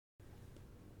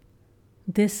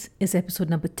This is episode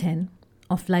number 10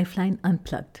 of Lifeline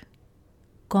Unplugged,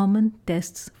 Common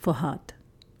Tests for Heart,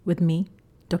 with me,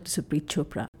 Dr. SURPREET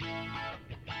CHOPRA.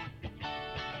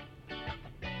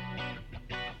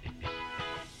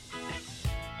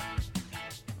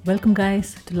 Welcome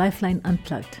guys to Lifeline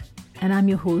Unplugged, and I'm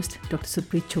your host, Dr.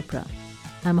 SURPREET CHOPRA.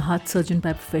 I'm a heart surgeon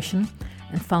by profession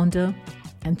and founder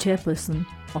and chairperson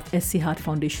of SC Heart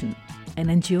Foundation, an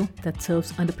NGO that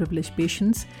serves underprivileged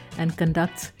patients and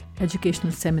conducts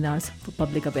educational seminars for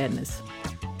public awareness.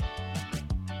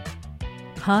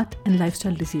 Heart and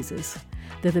lifestyle diseases,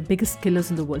 they're the biggest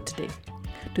killers in the world today,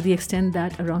 to the extent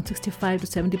that around 65 to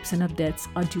 70% of deaths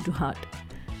are due to heart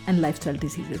and lifestyle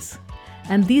diseases.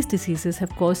 And these diseases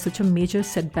have caused such a major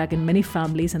setback in many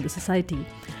families and the society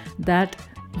that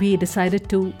we decided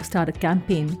to start a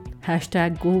campaign,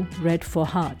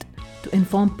 #GoRedForHeart, to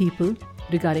inform people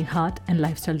regarding heart and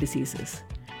lifestyle diseases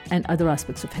and other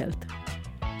aspects of health.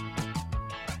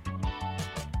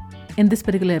 In this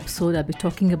particular episode, I'll be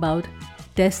talking about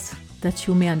tests that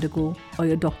you may undergo or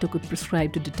your doctor could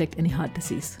prescribe to detect any heart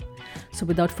disease. So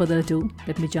without further ado,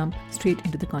 let me jump straight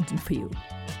into the content for you.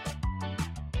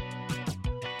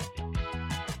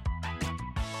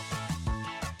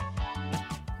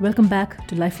 Welcome back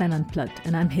to Lifeline Unplugged,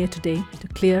 and I'm here today to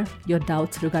clear your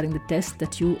doubts regarding the tests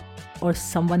that you or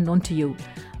someone known to you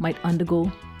might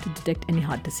undergo to detect any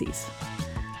heart disease.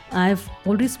 I've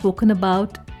already spoken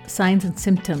about signs and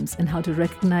symptoms and how to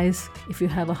recognize if you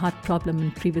have a heart problem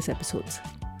in previous episodes.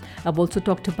 I've also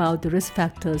talked about the risk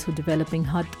factors for developing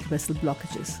heart vessel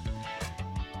blockages.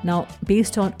 Now,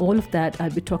 based on all of that,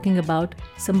 I'll be talking about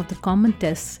some of the common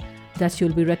tests that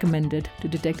you'll be recommended to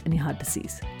detect any heart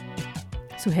disease.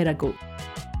 So here I go.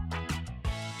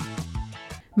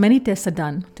 Many tests are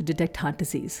done to detect heart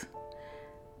disease.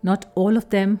 Not all of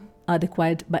them are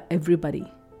required by everybody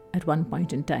at one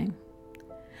point in time.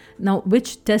 Now,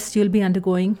 which tests you'll be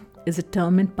undergoing is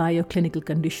determined by your clinical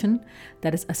condition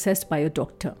that is assessed by your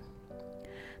doctor.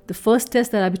 The first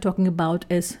test that I'll be talking about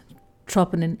is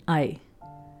troponin I.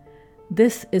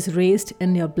 This is raised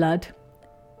in your blood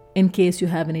in case you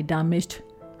have any damaged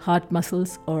heart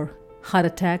muscles or heart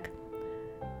attack,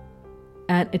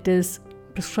 and it is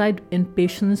prescribed in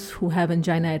patients who have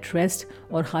angina at rest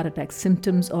or heart attack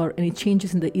symptoms or any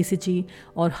changes in the ECG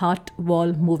or heart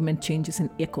wall movement changes in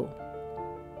echo.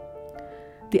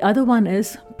 The other one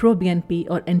is proBNP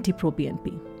or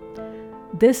NT-proBNP.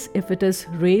 This, if it is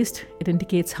raised, it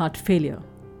indicates heart failure,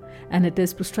 and it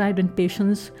is prescribed in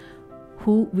patients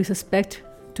who we suspect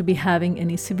to be having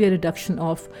any severe reduction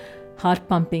of heart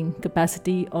pumping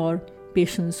capacity or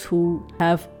patients who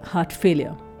have heart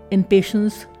failure, in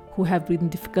patients who have breathing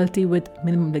difficulty with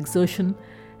minimum exertion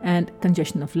and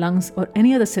congestion of lungs or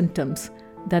any other symptoms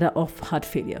that are of heart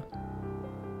failure.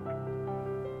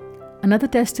 Another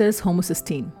test is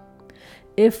homocysteine.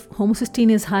 If homocysteine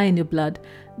is high in your blood,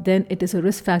 then it is a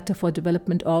risk factor for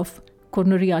development of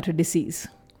coronary artery disease.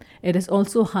 It is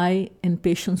also high in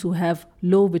patients who have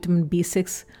low vitamin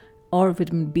B6 or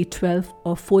vitamin B12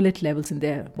 or folate levels in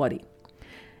their body.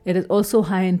 It is also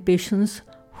high in patients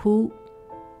who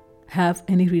have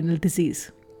any renal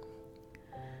disease.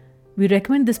 We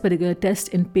recommend this particular test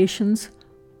in patients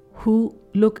who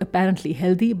look apparently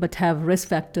healthy but have risk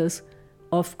factors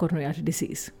of coronary artery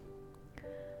disease.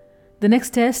 The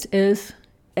next test is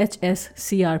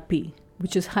HSCRP,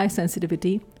 which is high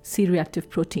sensitivity C-reactive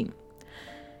protein.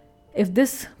 If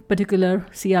this particular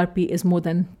CRP is more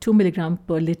than 2 mg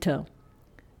per liter,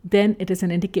 then it is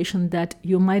an indication that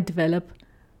you might develop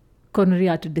coronary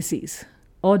artery disease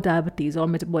or diabetes or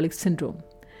metabolic syndrome.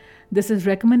 This is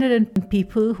recommended in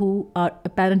people who are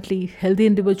apparently healthy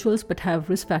individuals but have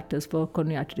risk factors for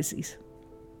coronary artery disease.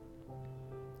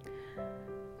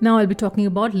 Now I'll be talking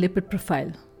about lipid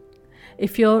profile.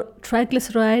 If your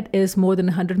triglyceride is more than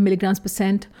 100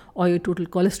 mg%, or your total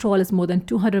cholesterol is more than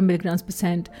 200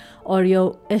 mg%, or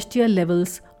your HDL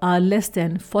levels are less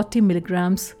than 40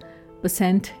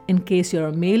 mg% in case you're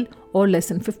a male, or less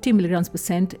than 50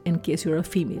 mg% in case you're a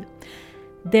female,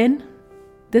 then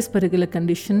this particular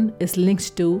condition is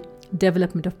linked to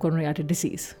development of coronary artery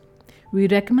disease. We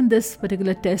recommend this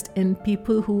particular test in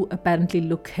people who apparently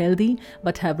look healthy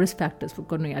but have risk factors for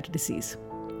coronary artery disease.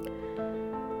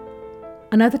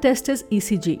 Another test is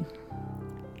ECG.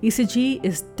 ECG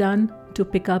is done to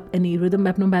pick up any rhythm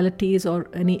abnormalities or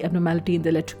any abnormality in the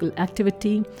electrical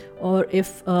activity, or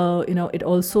if it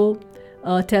also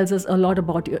tells us a lot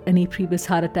about any previous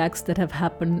heart attacks that have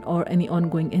happened or any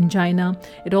ongoing angina.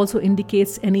 It also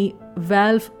indicates any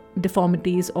valve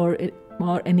deformities or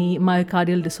any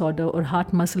myocardial disorder or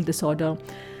heart muscle disorder.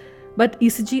 But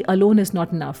ECG alone is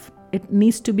not enough. It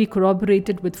needs to be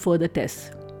corroborated with further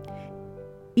tests.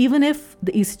 even if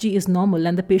the ECG is normal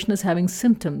and the patient is having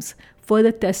symptoms,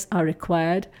 further tests are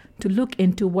required to look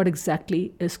into what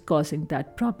exactly is causing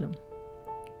that problem.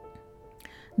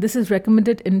 This is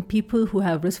recommended in people who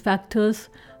have risk factors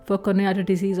for coronary artery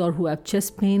disease, or who have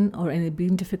chest pain or any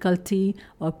breathing difficulty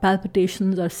or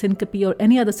palpitations or syncope or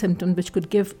any other symptom which could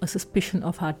give a suspicion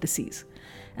of heart disease.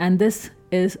 And this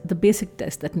is the basic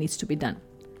test that needs to be done.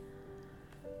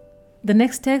 The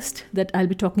next test that I'll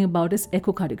be talking about is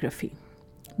echocardiography.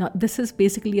 Now, this is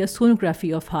basically a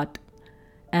sonography of heart,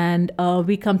 and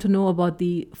we come to know about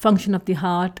the function of the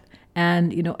heart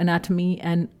and anatomy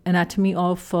and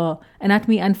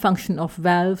function of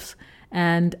valves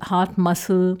and heart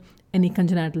muscle, any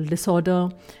congenital disorder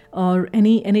or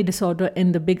any disorder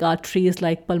in the big arteries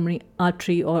like pulmonary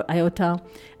artery or aorta,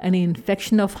 any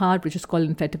infection of heart, which is called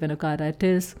infective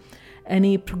endocarditis,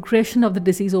 any progression of the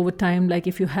disease over time, like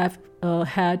if you have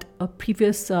had a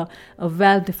previous a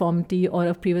valve deformity or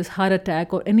a previous heart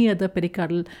attack or any other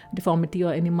pericardial deformity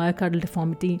or any myocardial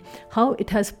deformity, how it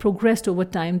has progressed over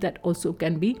time, that also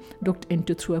can be looked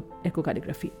into through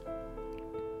echocardiography.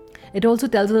 It also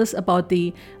tells us about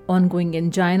the ongoing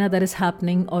angina that is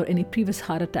happening or any previous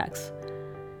heart attacks.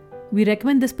 We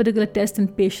recommend this particular test in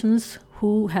patients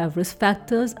who have risk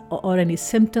factors or any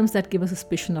symptoms that give a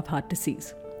suspicion of heart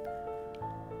disease.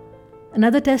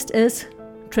 Another test is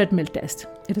treadmill test.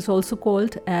 It is also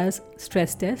called as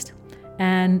stress test.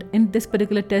 And in this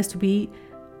particular test, we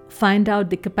find out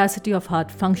the capacity of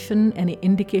heart function, any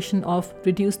indication of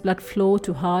reduced blood flow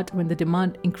to heart when the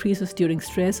demand increases during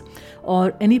stress,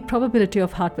 or any probability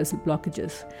of heart vessel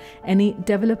blockages, any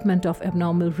development of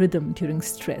abnormal rhythm during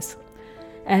stress.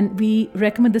 And we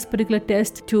recommend this particular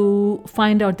test to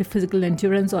find out the physical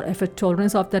endurance or effort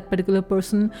tolerance of that particular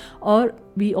person, or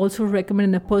we also recommend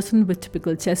in a person with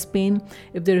typical chest pain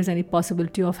if there is any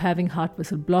possibility of having heart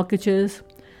vessel blockages.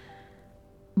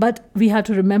 But we have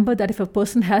to remember that if a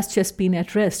person has chest pain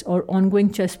at rest or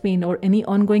ongoing chest pain or any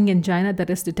ongoing angina that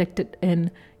is detected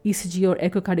in ECG or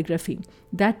echocardiography,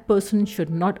 that person should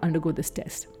not undergo this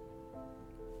test.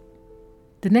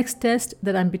 The next test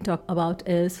that I'm going to talk about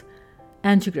is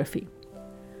angiography.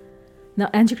 Now,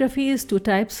 angiography is two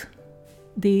types.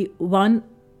 The one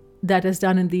that is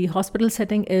done in the hospital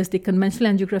setting is the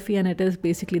conventional angiography, and it is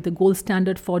basically the gold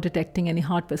standard for detecting any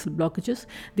heart vessel blockages.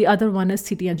 The other one is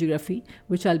CT angiography,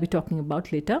 which I'll be talking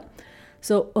about later.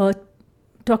 So,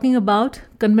 talking about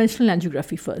conventional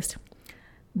angiography first.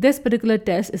 This particular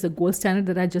test is the gold standard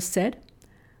that I just said.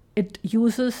 It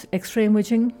uses X-ray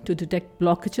imaging to detect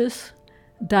blockages,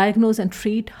 diagnose and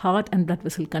treat heart and blood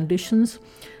vessel conditions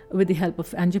with the help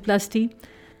of angioplasty.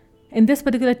 In this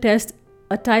particular test,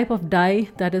 a type of dye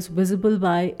that is visible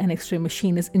by an X-ray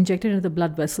machine is injected into the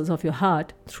blood vessels of your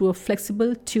heart through a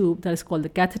flexible tube that is called the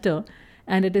catheter,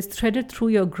 and it is threaded through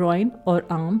your groin or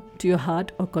arm to your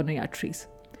heart or coronary arteries.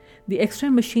 The X-ray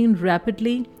machine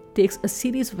rapidly takes a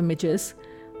series of images,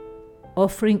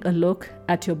 offering a look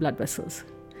at your blood vessels.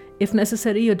 If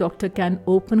necessary, your doctor can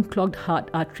open clogged heart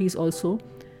arteries also,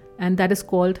 and that is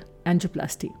called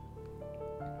angioplasty.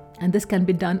 And this can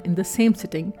be done in the same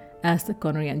sitting as the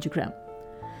coronary angiogram.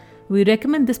 We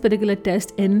recommend this particular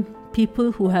test in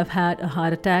people who have had a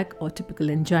heart attack or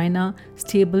typical angina,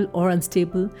 stable or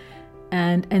unstable,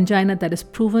 and angina that is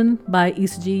proven by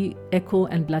ECG, echo,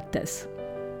 and blood tests.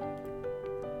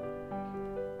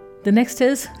 The next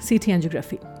is CT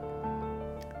angiography.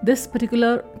 This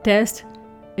particular test,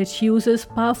 it uses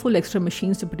powerful X-ray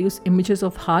machines to produce images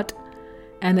of heart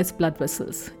and its blood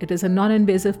vessels. It is a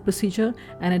non-invasive procedure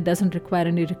and it doesn't require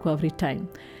any recovery time.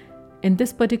 In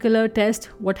this particular test,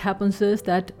 what happens is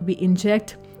that we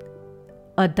inject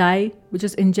a dye which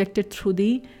is injected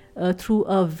through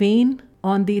a vein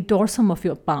on the dorsum of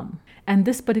your palm. And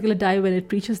this particular dye, when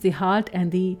it reaches the heart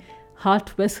and the heart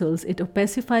vessels, it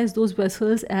opacifies those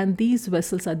vessels, and these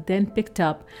vessels are then picked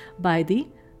up by the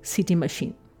CT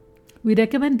machine. We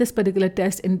recommend this particular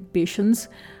test in patients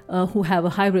who have a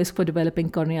high risk for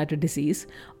developing coronary artery disease,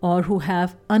 or who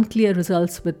have unclear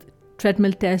results with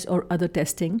treadmill test or other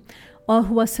testing, or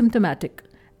who are symptomatic.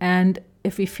 And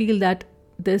if we feel that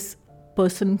this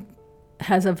person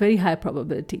has a very high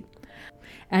probability,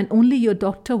 and only your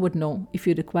doctor would know if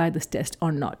you require this test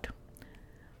or not.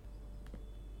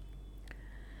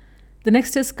 The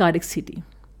next is cardiac CT.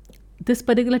 This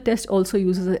particular test also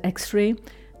uses an X-ray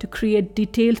to create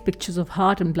detailed pictures of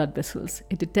heart and blood vessels.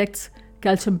 It detects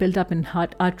calcium buildup in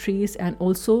heart arteries and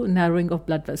also narrowing of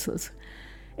blood vessels.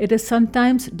 It is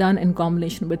sometimes done in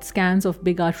combination with scans of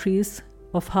big arteries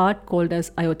of heart called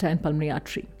as aorta and pulmonary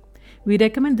artery. We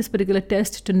recommend this particular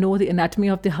test to know the anatomy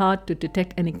of the heart, to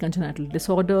detect any congenital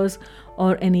disorders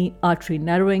or any artery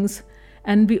narrowings.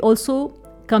 And we also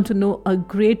come to know a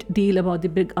great deal about the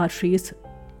big arteries,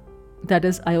 that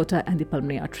is aorta and the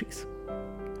pulmonary arteries.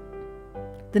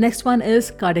 The next one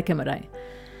is cardiac MRI.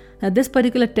 Now, this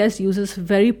particular test uses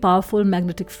very powerful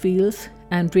magnetic fields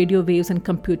and radio waves and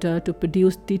computer to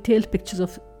produce detailed pictures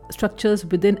of structures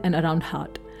within and around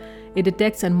heart. It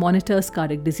detects and monitors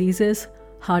cardiac diseases,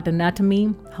 heart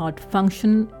anatomy, heart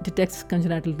function, detects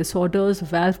congenital disorders,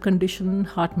 valve condition,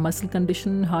 heart muscle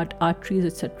condition, heart arteries,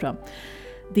 etc.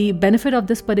 The benefit of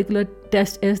this particular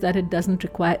test is that it doesn't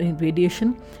require any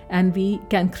radiation, and we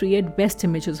can create best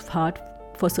images of heart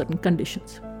for certain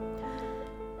conditions.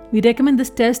 We recommend this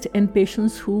test in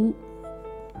patients who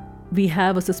we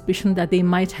have a suspicion that they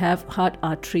might have heart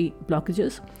artery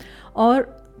blockages, or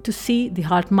to see the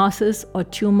heart masses or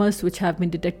tumors which have been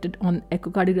detected on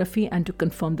echocardiography and to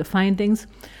confirm the findings,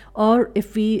 or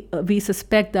if we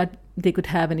suspect that they could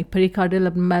have any pericardial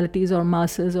abnormalities or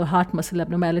masses or heart muscle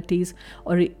abnormalities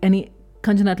or any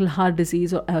congenital heart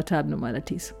disease or aorta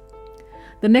abnormalities.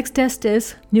 The next test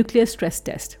is nuclear stress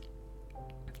test.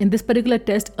 In this particular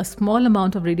test, a small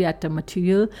amount of radioactive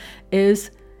material is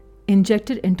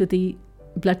injected into the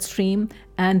bloodstream,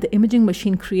 and the imaging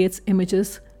machine creates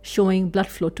images showing blood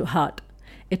flow to heart.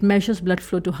 It measures blood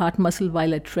flow to heart muscle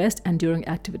while at rest and during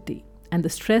activity. And the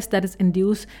stress that is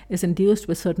induced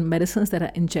with certain medicines that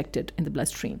are injected in the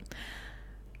bloodstream.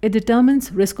 It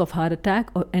determines risk of heart attack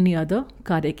or any other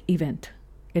cardiac event.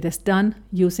 It is done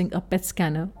using a PET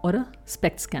scanner or a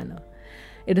SPECT scanner.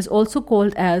 It is also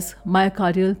called as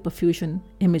myocardial perfusion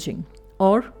imaging,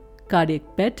 or cardiac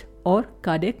PET or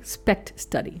cardiac SPECT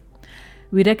study.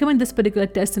 We recommend this particular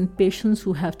test in patients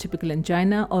who have typical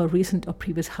angina or recent or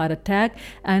previous heart attack,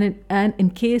 and in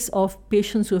case of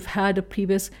patients who have had a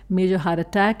previous major heart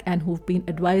attack and who've been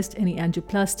advised any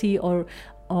angioplasty or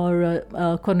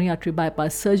coronary artery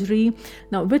bypass surgery.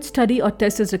 Now, which study or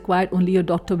test is required, only your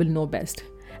doctor will know best.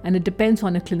 And it depends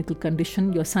on your clinical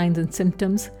condition, your signs and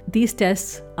symptoms. These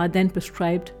tests are then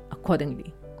prescribed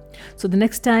accordingly. So the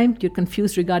next time you're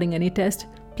confused regarding any test,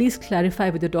 please clarify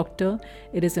with your doctor.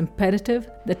 It is imperative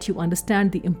that you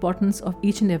understand the importance of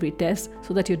each and every test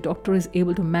so that your doctor is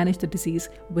able to manage the disease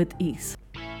with ease.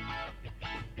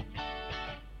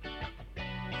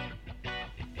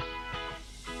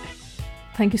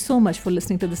 Thank you so much for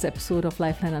listening to this episode of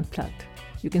Lifeline Unplugged.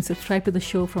 You can subscribe to the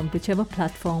show from whichever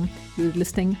platform you're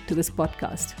listening to this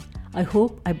podcast. I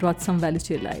hope I brought some value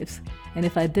to your lives. And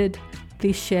if I did,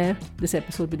 please share this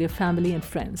episode with your family and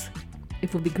friends.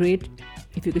 It would be great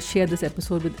if you could share this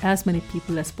episode with as many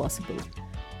people as possible.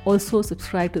 Also,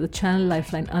 subscribe to the channel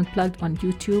Lifeline Unplugged on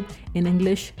YouTube in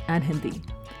English and Hindi.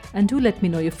 And do let me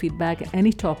know your feedback and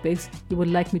any topics you would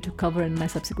like me to cover in my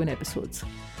subsequent episodes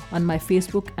on my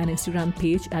Facebook and Instagram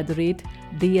page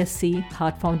 @DSC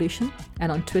Heart Foundation and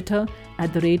on Twitter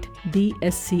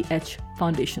 @DSCH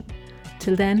Foundation.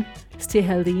 Till then, stay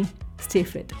healthy, stay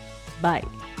fit. Bye.